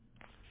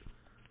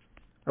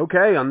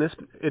Okay, on this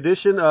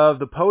edition of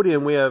The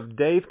Podium, we have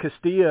Dave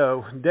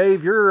Castillo.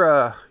 Dave,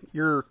 your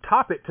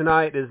topic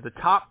tonight is the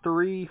top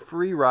 3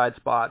 free ride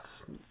spots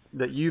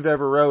that you've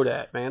ever rode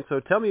at, man. So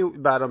tell me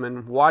about them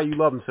and why you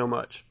love them so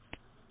much.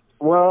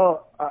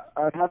 Well,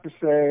 I'd have to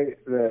say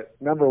that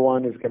number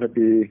one is going to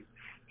be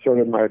sort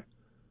of my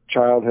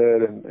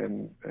childhood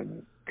and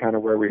kind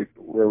of where we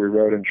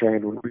rode and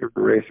trained when we were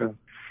racing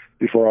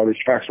before all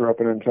these tracks were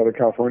open in Southern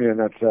California,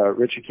 and that's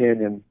Ritchie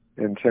Canyon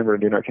in San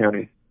Bernardino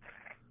County.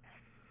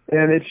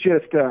 And it's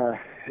just,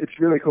 it's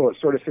really cool. It's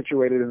sort of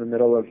situated in the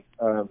middle of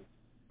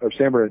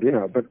San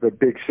Bernardino, but the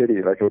big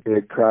city, like a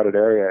big crowded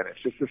area. And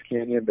it's just this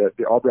canyon that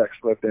the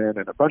Albrechts lived in,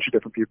 and a bunch of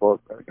different people.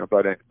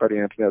 Buddy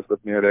Antonez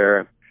lived near there,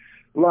 and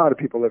a lot of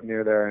people live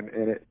near there.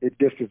 And it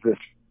just is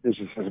this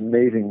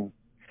amazing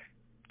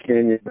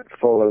canyon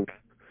full of,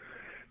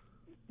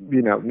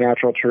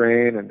 natural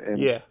terrain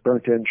and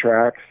burnt in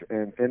tracks.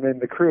 And then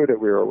the crew that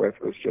we were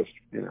with was just,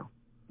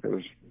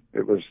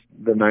 it was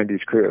the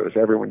 90s crew. It was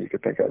everyone you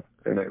could think of.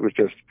 And it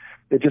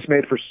just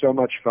made for so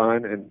much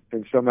fun and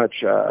so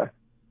much,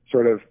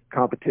 sort of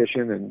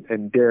competition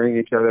and daring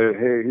each other.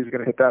 Hey, who's going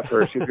to hit that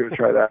first? Who's going to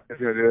try that? Who's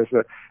going to do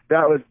this?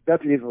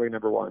 That's easily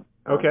number one.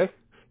 Okay.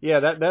 Yeah,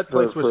 that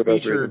place was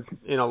featured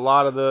in a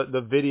lot of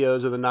the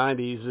videos of the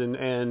 90s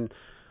and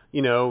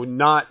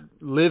not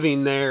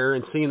living there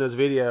and seeing those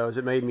videos,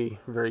 it made me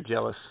very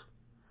jealous.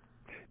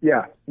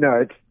 Yeah,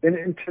 no,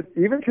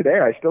 even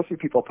today I still see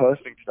people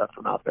posting stuff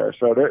from out there.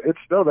 So it's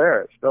still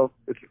there. I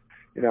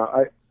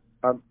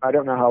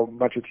don't know how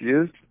much it's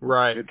used.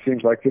 Right. It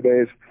seems like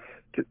today's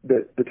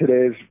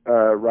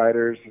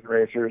riders and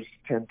racers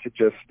tend to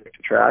just stick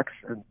to tracks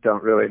and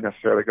don't really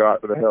necessarily go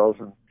out to the hills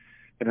and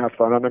have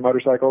fun on their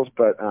motorcycles.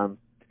 But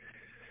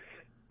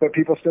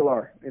people still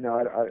are.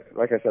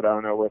 Like I said, I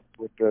don't know what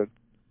the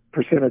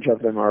percentage of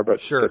them are,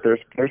 but sure. But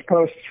there's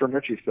posts from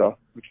Ritchie still,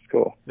 which is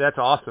cool. That's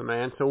awesome,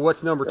 man. So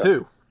what's number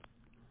 2?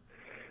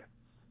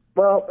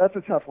 Well, that's a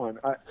tough one.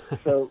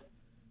 So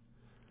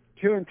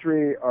 2 and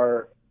 3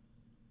 are,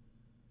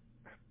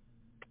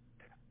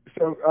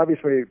 so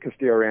obviously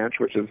Castillo Ranch,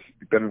 which has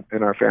been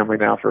in our family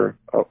now for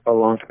a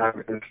long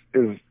time,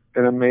 is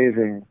an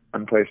amazing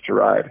fun place to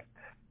ride.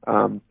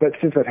 But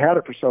since I've had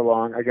it for so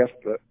long, I guess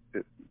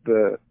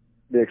the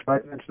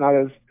excitement's not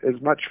as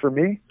much for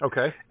me.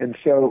 Okay. And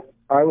so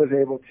I was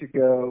able to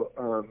go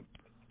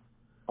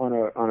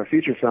on a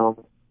feature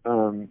film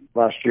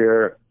last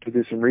year to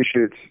do some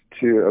reshoots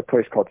to a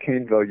place called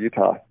Caneville,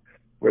 Utah,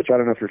 which I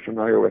don't know if you're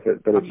familiar with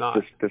it, but it's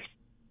just this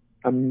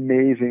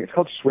amazing. It's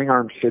called Swing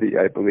Arm City,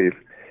 I believe,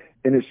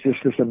 and it's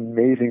just this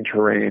amazing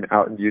terrain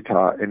out in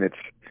Utah. And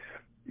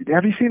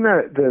have you seen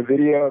the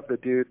video of the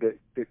dude that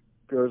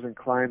goes and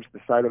climbs the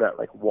side of that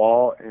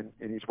wall and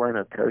he's wearing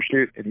a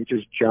parachute and he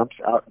just jumps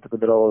out into the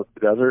middle of the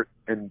desert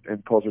and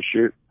pulls a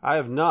chute? I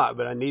have not,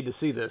 but I need to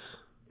see this.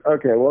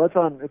 Okay, well it's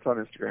on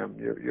Instagram.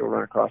 You'll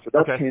run across it.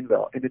 That's okay.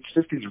 Caneville, and it's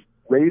just these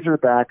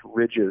razorback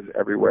ridges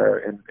everywhere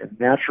and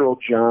natural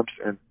jumps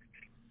and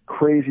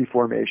crazy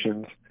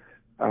formations.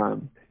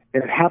 And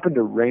it happened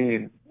to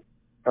rain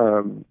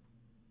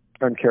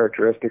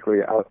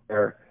uncharacteristically out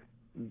there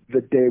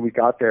the day we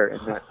got there,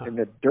 and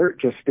the dirt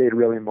just stayed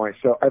really moist.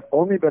 So I've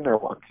only been there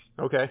once.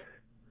 Okay.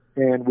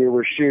 And we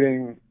were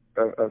shooting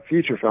a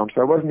feature film,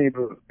 so I wasn't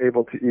even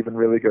able to even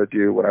really go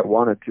do what I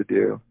wanted to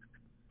do.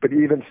 But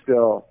even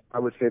still, I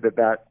would say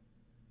that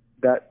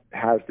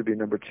has to be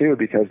number 2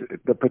 because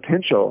the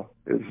potential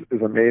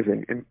is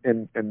amazing,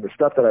 and the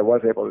stuff that I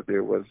was able to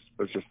do was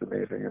just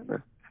amazing,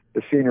 and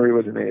the scenery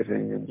was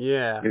amazing, and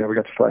we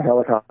got to fly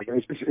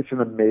helicopters. It's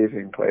an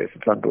amazing place.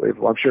 It's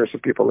unbelievable. I'm sure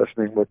some people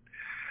listening will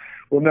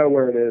know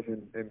where it is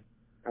and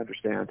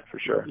understand for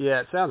sure. Yeah,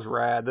 it sounds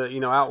rad.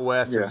 Out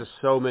west, there's just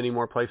so many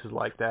more places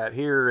like that.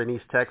 Here in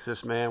East Texas,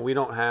 man, we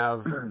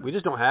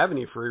just don't have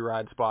any free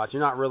ride spots.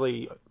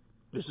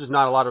 There's just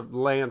not a lot of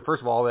land,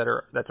 first of all,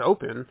 that's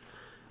open.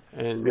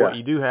 And what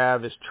you do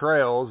have is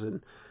trails, and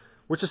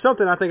which is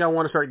something I think I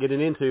want to start getting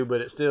into, but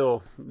it's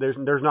still,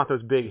 there's not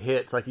those big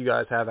hits like you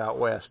guys have out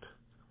west.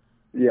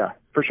 Yeah,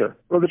 for sure.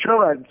 Well, the trail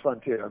riding's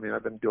fun too. I mean,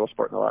 I've been dual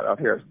sporting a lot out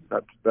here.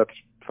 That's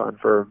fun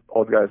for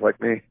old guys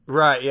like me.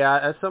 Right, yeah.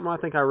 That's something I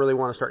think I really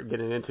want to start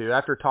getting into.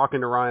 After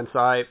talking to Ryan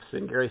Sipes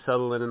and Gary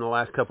Sutherland in the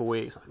last couple of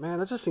weeks, man,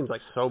 that just seems like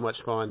so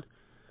much fun.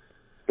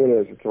 It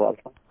is. It's a lot of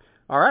fun.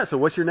 All right, so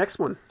what's your next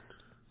one?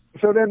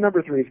 So then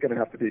number 3 is going to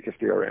have to be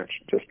Castillo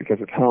Ranch, just because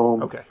it's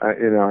home. Okay.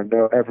 I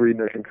know every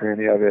nook and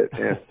cranny of it,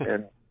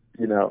 and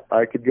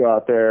I could go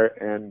out there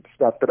and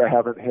stuff that I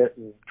haven't hit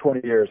in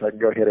 20 years, I can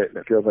go hit it, and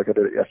it feels like I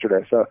did it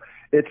yesterday. So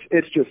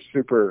it's just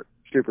super,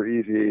 super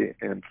easy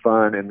and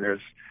fun, and there's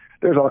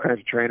all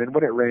kinds of terrain. And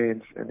when it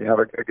rains and you have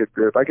a good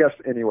group, I guess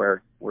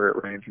anywhere where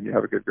it rains and you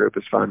have a good group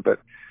is fun. But,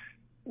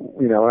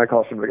 when I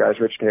call some of the guys,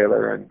 Rich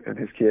Taylor and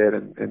his kid,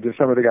 and just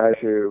some of the guys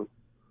who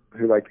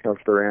like to come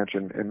to the ranch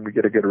and we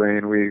get a good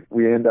rain,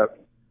 we end up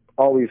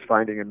always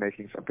finding and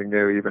making something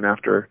new, even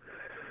after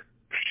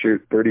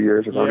 30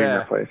 years of owning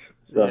that place.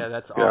 So,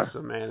 that's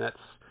awesome, man.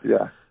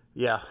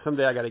 Yeah.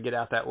 Someday I got to get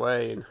out that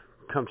way and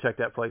come check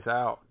that place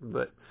out.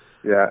 But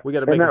Yeah. We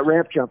got to and make that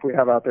ramp jump we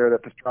have out there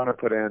that Pastrana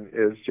put in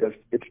is just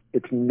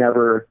it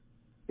never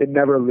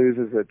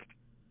loses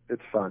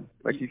its fun.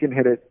 Like you can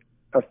hit it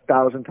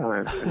 1,000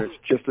 times and it's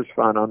just as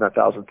fun on that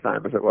 1,000th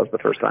time as it was the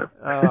first time.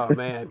 Oh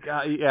man,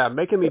 God, yeah,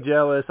 making me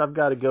jealous. I've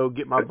got to go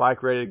get my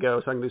bike ready to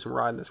go so I can do some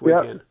riding this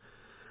weekend.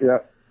 Yeah.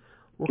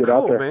 Well, Get cool,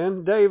 out there,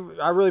 man. Dave,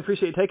 I really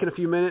appreciate you taking a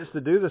few minutes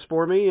to do this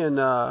for me and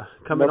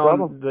coming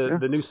on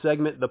the new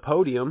segment, The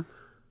Podium.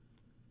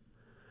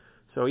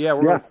 So yeah,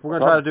 we're gonna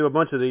try to do a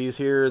bunch of these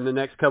here in the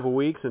next couple of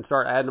weeks and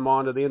start adding them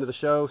on to the end of the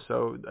show.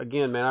 So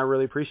again, man, I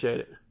really appreciate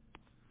it.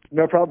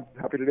 No problem.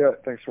 Happy to do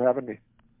it. Thanks for having me.